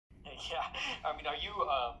Yeah, I mean, are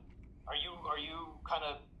you kind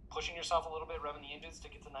of pushing yourself a little bit, revving the engines to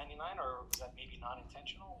get to 99, or was that maybe not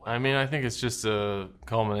intentional? I mean, I think it's just a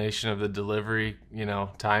culmination of the delivery,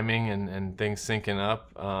 timing and things syncing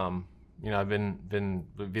up. I've been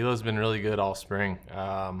Velo's been really good all spring.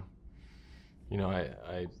 I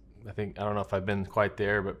think I don't know if I've been quite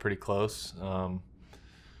there, but pretty close.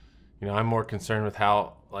 I'm more concerned with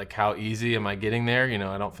how easy am I getting there.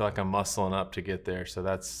 I don't feel like I'm muscling up to get there, so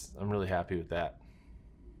I'm really happy with that.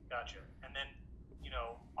 Gotcha. And then,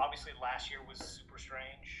 obviously last year was super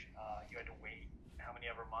strange. You had to wait how many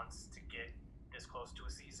ever months to get this close to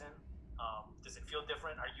a season. Does it feel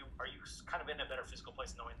different? Are you kind of in a better physical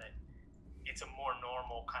place knowing that it's a more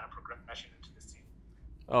normal kind of progression into this season?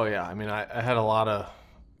 Oh yeah, I mean, I had a lot of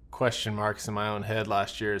question marks in my own head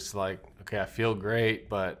last year. It's like, okay, I feel great,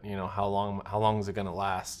 but how long is it going to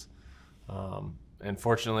last? And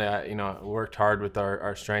fortunately, I worked hard with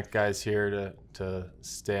our strength guys here to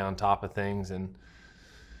stay on top of things and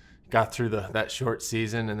got through that short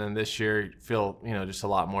season. And then this year, feel just a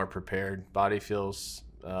lot more prepared. Body feels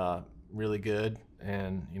really good,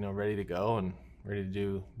 and ready to go and ready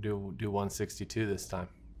to do 162 this time.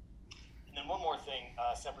 And then one more thing,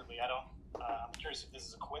 separately, I'm curious if this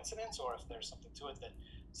is a coincidence or if there's something to it that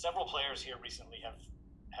several players here recently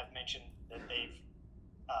have mentioned that they've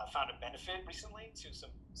found a benefit recently to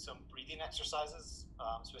some breathing exercises,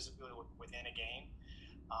 specifically within a game.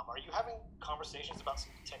 Are you having conversations about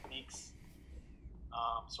some techniques,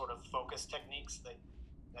 sort of focus techniques that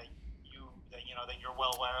you're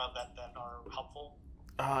well aware of that are helpful?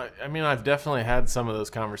 I mean, I've definitely had some of those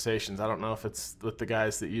conversations. I don't know if it's with the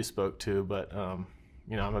guys that you spoke to, but I'm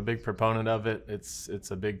a big proponent of it.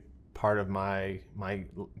 It's a big part of my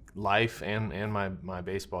life and my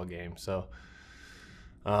baseball game. So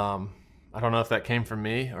I don't know if that came from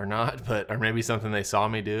me or not, or maybe something they saw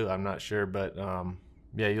me do. I'm not sure, but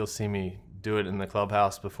yeah, you'll see me do it in the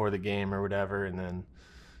clubhouse before the game or whatever, and then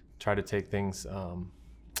try to take things,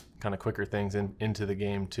 kind of quicker things into the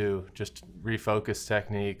game too. Just refocus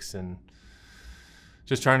techniques and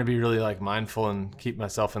just trying to be really mindful and keep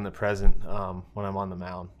myself in the present when I'm on the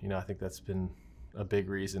mound. I think that's been a big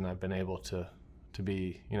reason I've been able to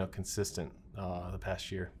be consistent the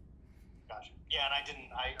past year. Gotcha. Yeah, and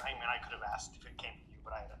I mean, I could have asked if it came from you,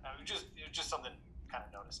 but it was just something kind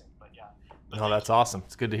of noticing. But yeah. No, that's awesome.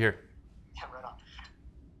 It's good to hear. Yeah, right on.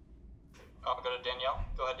 I'll go to Danielle.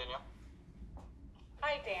 Go ahead, Danielle.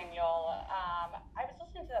 Hi, Daniel. I was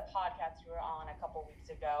listening to the podcast you were on a couple weeks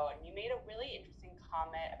ago, and you made a really interesting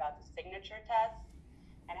comment about the signature test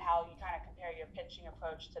and how you kind of compare your pitching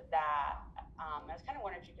approach to that. I was kind of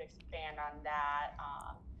wondering if you could expand on that,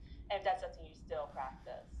 and if that's something you still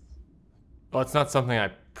practice. Well, it's not something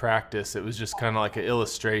I practice. It was just kind of like an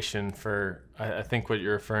illustration for, I think what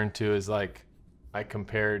you're referring to is I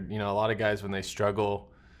compared, a lot of guys when they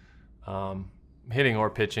struggle hitting or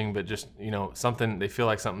pitching, but just, something, they feel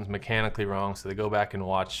like something's mechanically wrong. So they go back and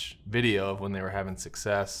watch video of when they were having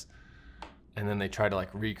success. And then they try to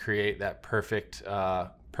recreate that perfect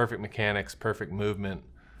mechanics, perfect movement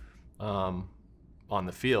on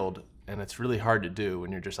the field. And it's really hard to do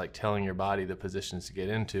when you're just telling your body the positions to get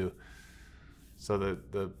into. So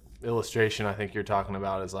the illustration I think you're talking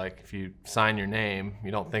about is if you sign your name, you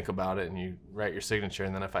don't think about it and you write your signature.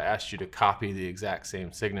 And then if I asked you to copy the exact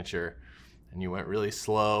same signature and you went really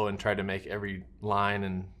slow and tried to make every line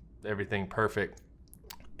and everything perfect,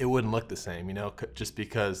 it wouldn't look the same, just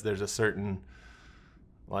because there's a certain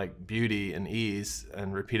beauty and ease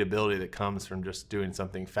and repeatability that comes from just doing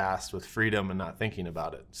something fast with freedom and not thinking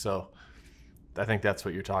about it. So I think that's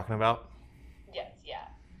what you're talking about. Yes, yeah.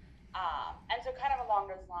 And so kind of along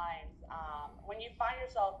those lines, when you find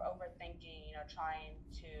yourself overthinking, trying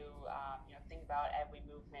to, think about every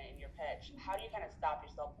movement in your pitch, how do you kind of stop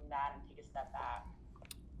yourself from that and take a step back?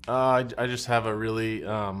 I just have a really,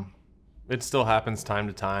 it still happens time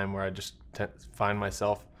to time where I just find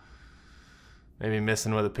myself maybe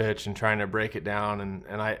missing with a pitch and trying to break it down.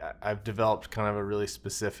 And I've developed kind of a really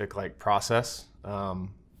specific process,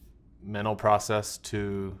 mental process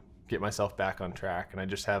to get myself back on track. And I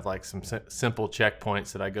just have some simple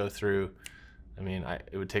checkpoints that I go through. I mean,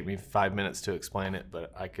 it would take me 5 minutes to explain it,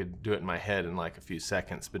 but I could do it in my head in a few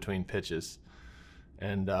seconds between pitches.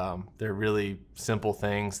 And they're really simple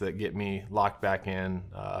things that get me locked back in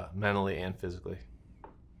mentally and physically.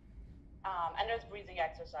 And those breathing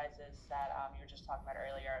exercises that you were just talking about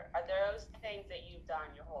earlier, are those things that you've done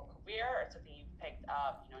your whole career or something you've picked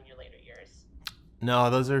up, in your later years? No,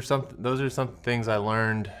 those are some things I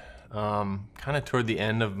learned kind of toward the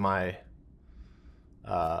end of my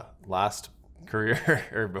last career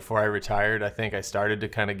or before I retired. I think I started to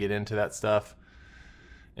kind of get into that stuff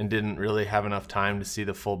and didn't really have enough time to see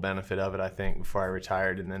the full benefit of it, I think, before I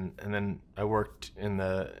retired. And then I worked in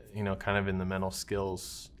the, kind of in the mental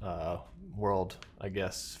skills world, I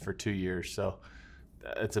guess, for 2 years. So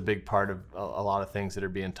it's a big part of a lot of things that are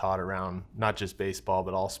being taught around not just baseball,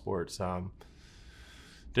 but all sports.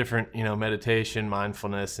 Different, meditation,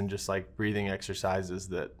 mindfulness, and just like breathing exercises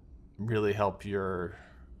that really help your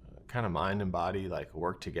kind of mind and body like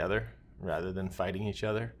work together rather than fighting each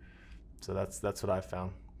other. So that's what I've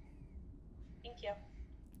found. Thank you.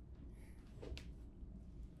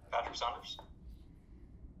 Patrick Saunders.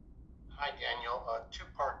 Hi, Daniel. A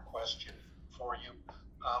two-part question for you.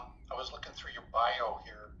 I was looking through your bio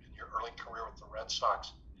here in your early career with the Red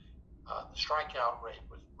Sox. The strikeout rate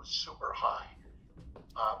was super high.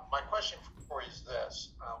 My question for you is this.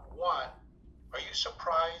 One, are you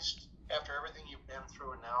surprised after everything you've been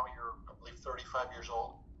through, and now you're, I believe, 35 years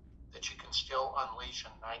old, that you can still unleash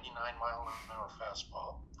a 99-mile-an-hour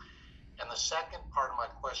fastball? And the second part of my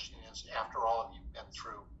question is, after all of you've been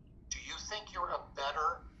through, do you think you're a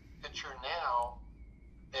better pitcher now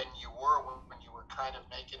than you were when you were kind of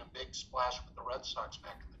making a big splash with the Red Sox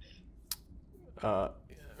back in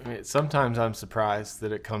the day? Sometimes I'm surprised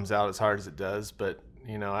that it comes out as hard as it does, but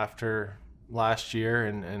after last year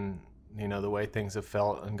and the way things have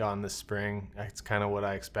felt and gone this spring, it's kind of what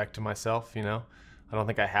I expect to myself. I don't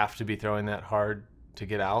think I have to be throwing that hard to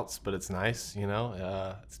get outs, but it's nice.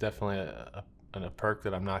 It's definitely a perk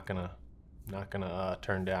that I'm not gonna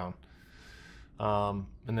turn down. And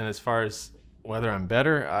then as far as whether I'm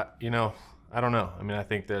better, I don't know. I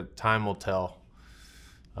think that time will tell.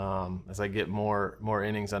 As I get more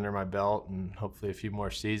innings under my belt and hopefully a few more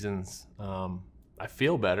seasons, I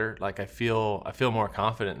feel better. Like I feel more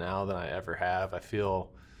confident now than I ever have. I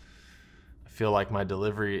feel like my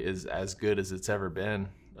delivery is as good as it's ever been.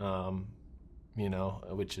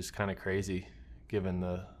 Which is kind of crazy given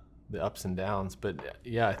the ups and downs. But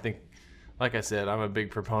yeah, I think, like I said, I'm a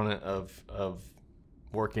big proponent of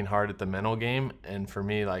working hard at the mental game. And for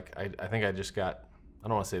me, like I think I just got, I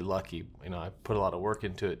don't want to say lucky, I put a lot of work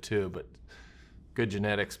into it too, but good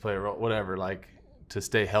genetics play a role, whatever, like to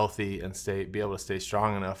stay healthy and be able to stay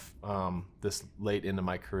strong enough this late into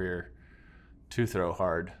my career to throw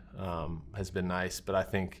hard has been nice. But I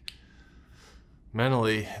think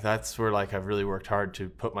mentally, that's where like I've really worked hard to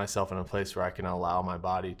put myself in a place where I can allow my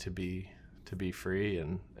body to be free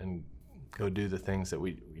and go do the things that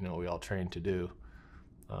we all train to do.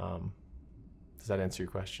 Does that answer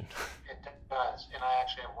your question? It does. And I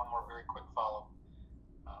actually have one more very quick follow.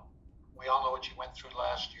 We all know what you went through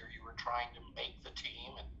last year. You were trying to make the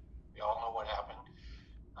team, and we all know what happened.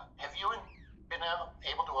 Have you been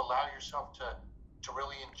able to allow yourself to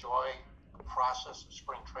really enjoy the process of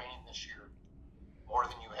spring training this year more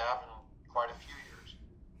than you have in quite a few years?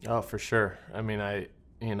 Oh, for sure.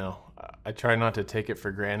 I try not to take it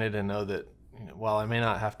for granted and know that while I may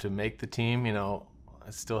not have to make the team, I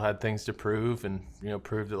still had things to prove and,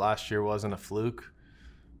 proved that last year wasn't a fluke.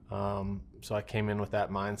 So I came in with that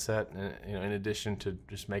mindset, and, in addition to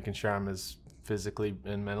just making sure I'm as physically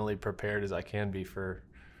and mentally prepared as I can be for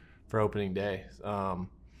opening day.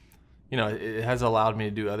 It has allowed me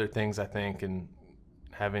to do other things, I think, and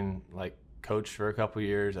having like coached for a couple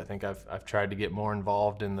years, I think I've tried to get more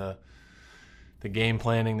involved in the game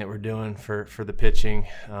planning that we're doing for the pitching,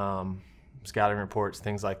 scouting reports,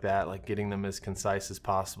 things like that, like getting them as concise as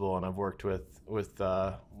possible. And I've worked with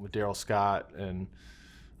Daryl Scott and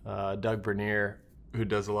Doug Bernier, who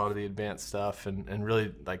does a lot of the advanced stuff, and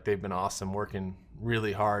really like they've been awesome, working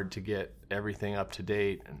really hard to get everything up to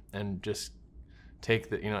date and just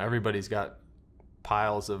take everybody's got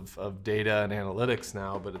piles of data and analytics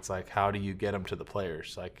now, but it's like, how do you get them to the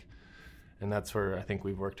players? And that's where I think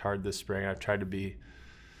we've worked hard this spring. I've tried to be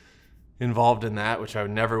involved in that, which I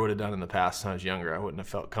never would have done in the past when I was younger. I wouldn't have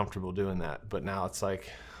felt comfortable doing that. But now it's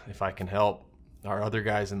like, if I can help our other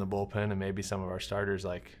guys in the bullpen and maybe some of our starters,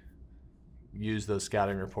 like use those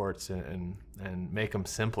scouting reports and make them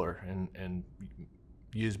simpler and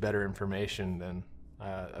use better information, then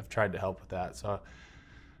I've tried to help with that. So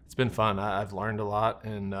it's been fun. I've learned a lot,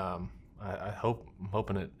 and I'm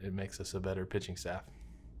hoping it makes us a better pitching staff.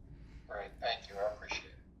 Great, thank you. I appreciate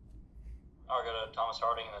it. I'll go to Thomas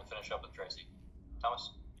Harding and then finish up with Tracy.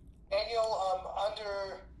 Thomas? Daniel,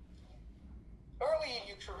 early in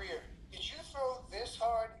your career, did you throw this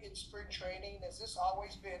hard in spring training? Has this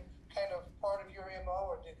always been kind of part of your MO,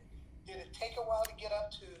 or did it take a while to get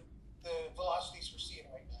up to the velocities we're seeing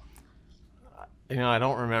right now? I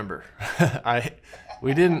don't remember.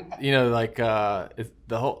 We didn't, like the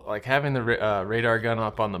whole like having the radar gun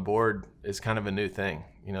up on the board is kind of a new thing.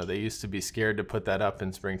 They used to be scared to put that up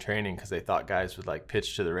in spring training because they thought guys would like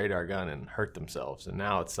pitch to the radar gun and hurt themselves. And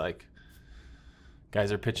now it's like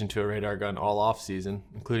guys are pitching to a radar gun all off season,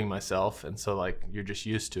 including myself. And so like you're just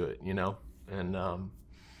used to it, and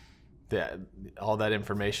all that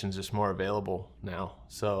information is just more available now.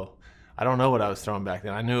 So I don't know what I was throwing back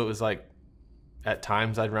then. I knew it was like at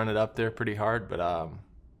times I'd run it up there pretty hard, but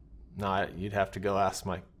no, you'd have to go ask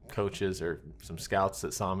my coaches or some scouts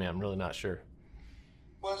that saw me. I'm really not sure.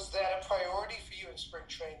 Was that a priority for you in spring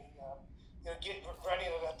training? Running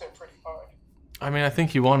it up there pretty hard. I mean, I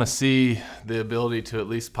think you want to see the ability to at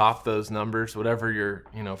least pop those numbers, whatever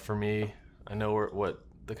for me, I know what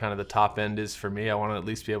the kind of the top end is for me. I want to at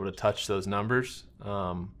least be able to touch those numbers.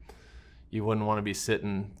 You wouldn't want to be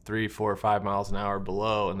sitting 3, 4, or 5 miles an hour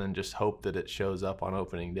below and then just hope that it shows up on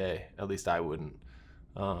opening day. At least I wouldn't.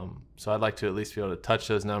 So I'd like to at least be able to touch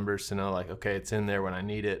those numbers to know like, okay, it's in there when I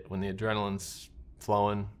need it. When the adrenaline's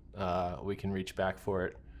flowing, we can reach back for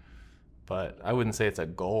it. But I wouldn't say it's a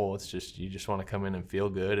goal. It's just you just want to come in and feel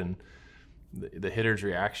good, and the hitters'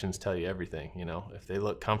 reactions tell you everything. If they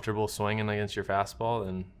look comfortable swinging against your fastball,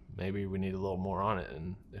 then maybe we need a little more on it.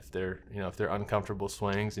 And if they're uncomfortable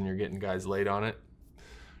swings and you're getting guys late on it, it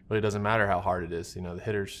really doesn't matter how hard it is. The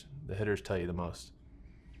hitters tell you the most.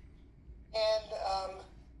 And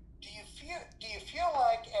do you feel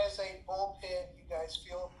like as a bullpen, you guys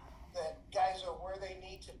feel that guys are where they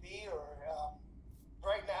need to be, or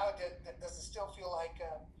right now does it still feel like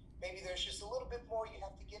maybe there's just a little bit more you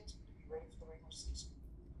have to get to be ready for the regular season?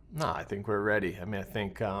 No, I think we're ready. I mean,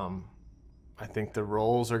 I think the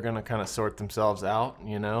roles are going to kind of sort themselves out.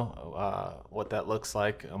 What that looks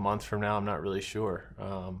like a month from now, I'm not really sure.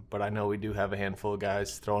 But I know we do have a handful of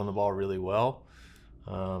guys throwing the ball really well.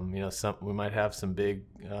 We might have some big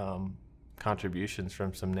contributions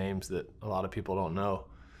from some names that a lot of people don't know,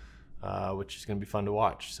 which is going to be fun to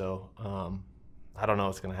watch. So I don't know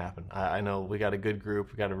what's going to happen. I know we got a good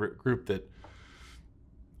group. We got a group that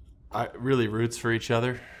really roots for each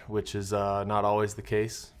other, which is not always the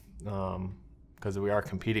case, because we are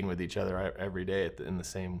competing with each other every day at the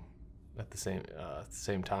same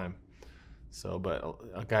time. So,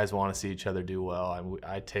 but guys want to see each other do well.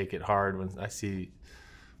 I take it hard when I see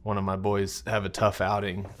one of my boys have a tough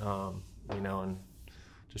outing, and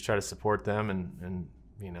just try to support them. And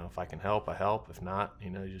if I can help, I help. If not,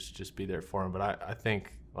 just be there for them. But I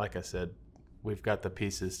think, like I said, we've got the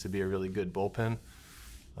pieces to be a really good bullpen.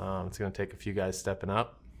 It's going to take a few guys stepping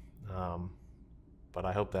up, but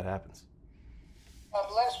I hope that happens.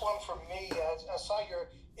 Last one from me. I saw your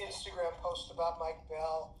Instagram post about Mike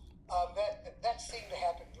Bell. That seemed to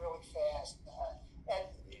happen really fast. And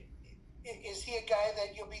is he a guy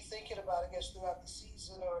that you'll be thinking about, I guess, throughout the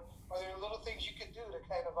season, or are there little things you could do to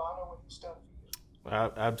kind of honor what he's done for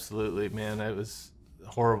you? Absolutely, man. It was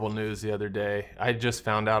horrible news the other day. I just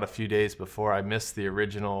found out a few days before. I missed the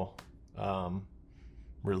original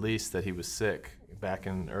release that he was sick back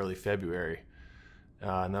in early February,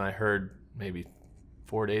 and then I heard maybe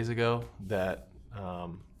 4 days ago that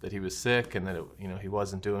he was sick and that he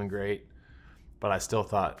wasn't doing great. But I still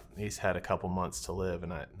thought he's had a couple months to live,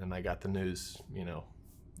 and I got the news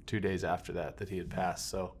 2 days after that he had passed.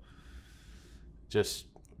 So just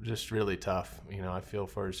really tough. I feel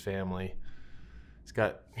for his family. He's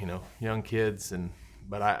got young kids,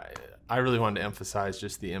 but I really wanted to emphasize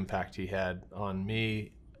just the impact he had on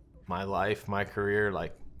me, my life, my career.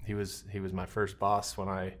 Like he was my first boss when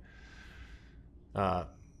I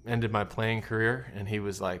ended my playing career, and he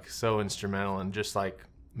was like so instrumental in just like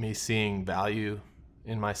me seeing value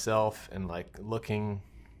in myself and like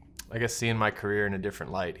seeing my career in a different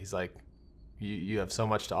light. He's like, you have so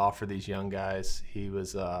much to offer these young guys. He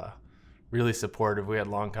was really supportive. We had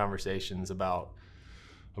long conversations about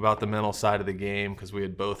the mental side of the game, because we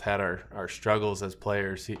had both had our struggles as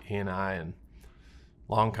players, he and I, and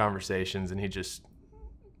long conversations. And he just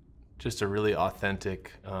a really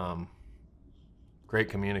authentic, great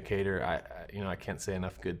communicator. I can't say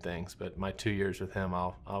enough good things, but my 2 years with him,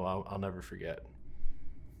 I'll never forget.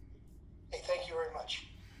 Hey, thank you very much.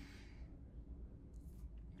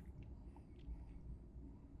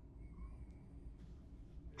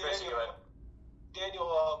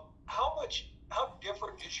 Daniel, how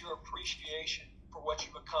different is your appreciation for what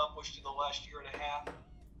you've accomplished in the last year and a half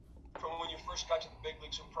from when you first got to the big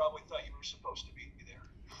leagues and probably thought you were supposed to be there?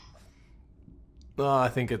 I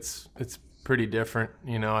think it's pretty different.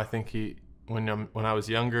 I think when I was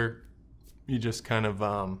younger, you just kind of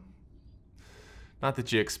not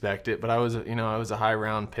that you expect it, but I was a high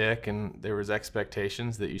round pick, and there was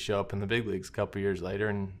expectations that you show up in the big leagues a couple years later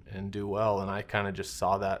and do well. And I kind of just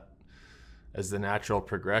saw that as the natural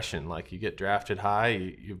progression. Like, you get drafted high,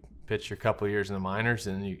 you pitch your couple years in the minors,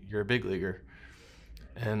 and you're a big leaguer.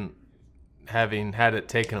 And having had it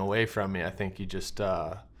taken away from me, I think you just,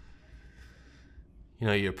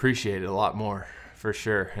 you appreciate it a lot more, for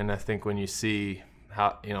sure. And I think when you see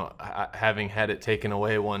how, having had it taken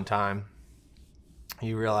away one time,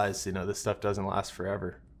 you realize, this stuff doesn't last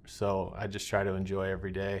forever. So I just try to enjoy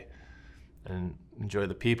every day and enjoy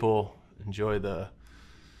the people, enjoy the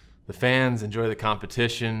fans, enjoy the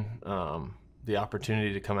competition, the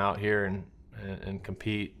opportunity to come out here and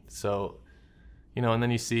compete. So, and then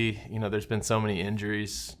you see, there's been so many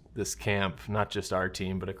injuries this camp, not just our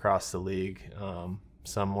team, but across the league,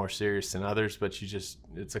 some more serious than others, but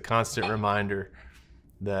it's a constant reminder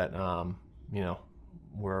that,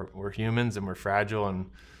 we're humans and we're fragile, and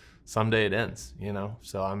someday it ends,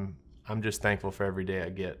 So I'm just thankful for every day I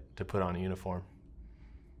get to put on a uniform.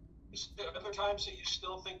 Is there other times that you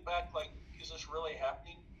still think back, like, is this really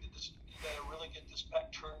happening? Did I really get this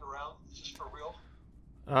back turned around? Is this for real?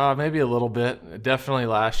 Maybe a little bit. Definitely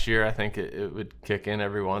last year, I think it would kick in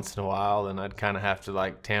every once in a while, and I'd kind of have to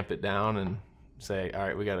like tamp it down and say, all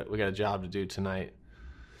right, we got a job to do tonight.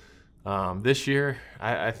 This year,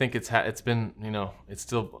 I think it's been, it's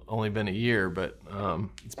still only been a year, but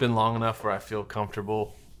it's been long enough where I feel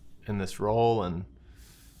comfortable in this role, and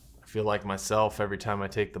I feel like myself every time I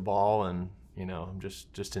take the ball, and I'm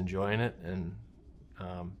just enjoying it and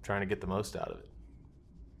trying to get the most out of it.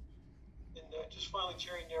 And just finally,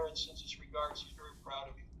 Jerry Narron sends his regards. He's very proud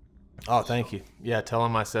of you. Oh, thank you. Yeah, tell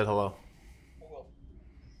him I said hello. All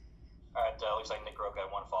right, looks like Nick Roca had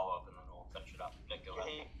one follow-up, and then we'll finish it up. Nick, go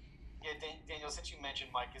ahead. Yeah, Daniel, since you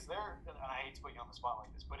mentioned Mike, is there, and I hate to put you on the spot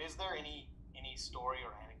like this, but is there any story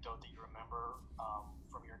or anecdote that you remember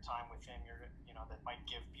from your time with him, that might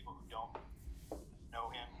give people who don't know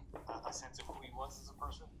him a sense of who he was as a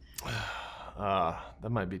person? That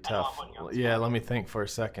might be tough. Yeah, let me think for a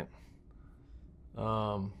second.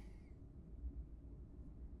 I'm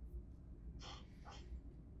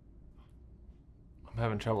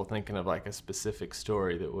having trouble thinking of like a specific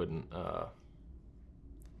story that wouldn't, I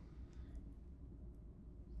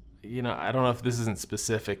don't know if this isn't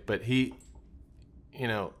specific, but he,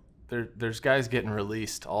 there's guys getting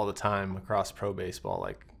released all the time across pro baseball,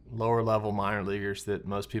 like lower level minor leaguers that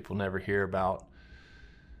most people never hear about.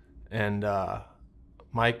 And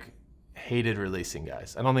Mike hated releasing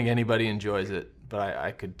guys. I don't think anybody enjoys it, but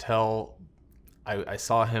I could tell, I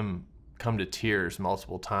saw him come to tears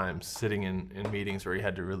multiple times sitting in meetings where he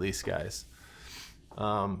had to release guys,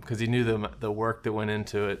 because he knew the work that went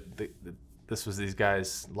into it. This was these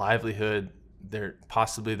guys' livelihood, their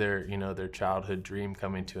childhood dream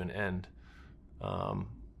coming to an end,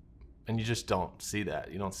 and you just don't see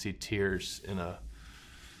that. You don't see tears in a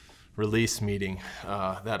release meeting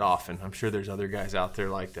that often. I'm sure there's other guys out there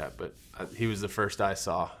like that, but he was the first I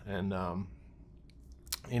saw, and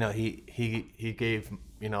he gave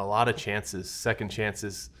a lot of chances, second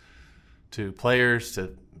chances, to players,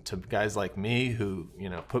 to guys like me who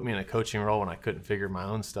put me in a coaching role when I couldn't figure my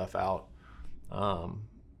own stuff out.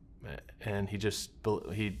 And he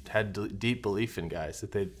had deep belief in guys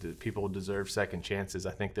that people deserve second chances.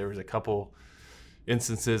 I think there was a couple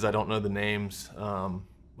instances, I don't know the names,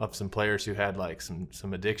 of some players who had like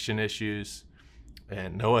some addiction issues,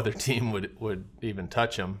 and no other team would even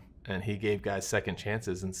touch them. And he gave guys second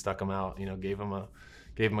chances and stuck them out. Gave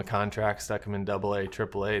them a contract, stuck them in AA,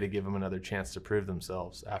 AAA to give them another chance to prove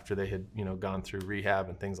themselves after they had gone through rehab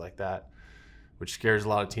and things like that, which scares a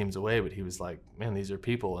lot of teams away. But he was like, man, these are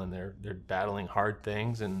people, and they're battling hard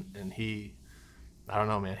things, and he, I don't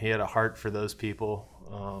know, man, he had a heart for those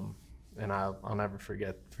people, and I'll never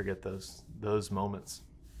forget those moments.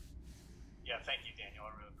 Yeah, thank you, Daniel. I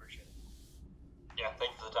really appreciate it. Yeah,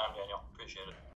 thank you for the time, Daniel. Appreciate it.